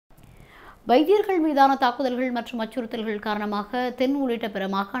வைத்தியர்கள் மீதான தாக்குதல்கள் மற்றும் அச்சுறுத்தல்கள் காரணமாக தென் உள்ளிட்ட பிற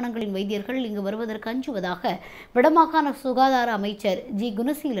மாகாணங்களின் வைத்தியர்கள் இங்கு வருவதற்கு அஞ்சுவதாக வடமாகாண சுகாதார அமைச்சர் ஜி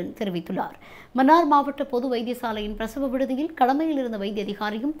குணசீலன் தெரிவித்துள்ளார். மன்னார் மாவட்ட பொது வைத்தியசாலையின் பிரசவ விடுதியில் கடமையில் இருந்த வைத்திய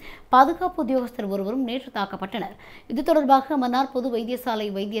அதிகாரியும் பாதுகாப்பு உத்தியோகஸ்தர் ஒருவரும் நேற்று தாக்கப்பட்டனர். இது தொடர்பாக மன்னார் பொது வைத்தியசாலை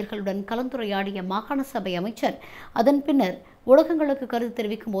வைத்தியர்களுடன் கலந்துரையாடிய மாகாண சபை அமைச்சர் அதன் பின்னர் ஊடகங்களுக்கு கருத்து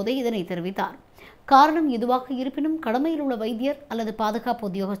தெரிவிக்கும் போதே இதனை தெரிவித்தார். காரணம் எதுவாக இருப்பினும் கடமையில் உள்ள வைத்தியர் அல்லது பாதுகாப்பு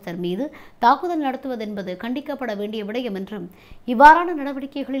உத்தியோகஸ்தர் மீது தாக்குதல் நடத்துவதென்பது கண்டிக்கப்பட வேண்டிய விடயம் என்றும் இவ்வாறான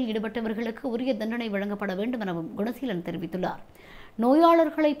நடவடிக்கைகளில் ஈடுபட்டவர்களுக்கு உரிய தண்டனை வழங்கப்பட வேண்டும் எனவும் குணசீலன் தெரிவித்துள்ளார்.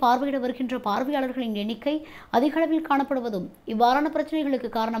 நோயாளர்களை பார்வையிட வருகின்ற பார்வையாளர்களின் எண்ணிக்கை அதிக அளவில் காணப்படுவதும் இவ்வாறான பிரச்சனைகளுக்கு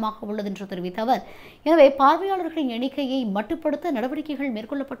காரணமாக உள்ளது என்று தெரிவித்த அவர், எனவே பார்வையாளர்களின் எண்ணிக்கையை மட்டுப்படுத்த நடவடிக்கைகள்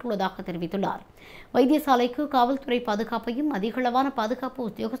மேற்கொள்ளப்பட்டுள்ளதாக தெரிவித்துள்ளார். வைத்தியசாலைக்கு காவல்துறை பாதுகாப்பையும் அதிகளவான பாதுகாப்பு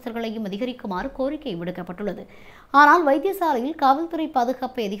உத்தியோகஸ்தர்களையும் அதிகரிக்குமாறு கோரிக்கை விடுக்கப்பட்டுள்ளது. ஆனால் வைத்தியசாலையில் காவல்துறை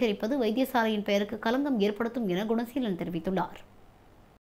பாதுகாப்பை அதிகரிப்பது வைத்தியசாலையின் பெயருக்கு களங்கம் ஏற்படுத்தும் என குணசீலன் தெரிவித்துள்ளார்.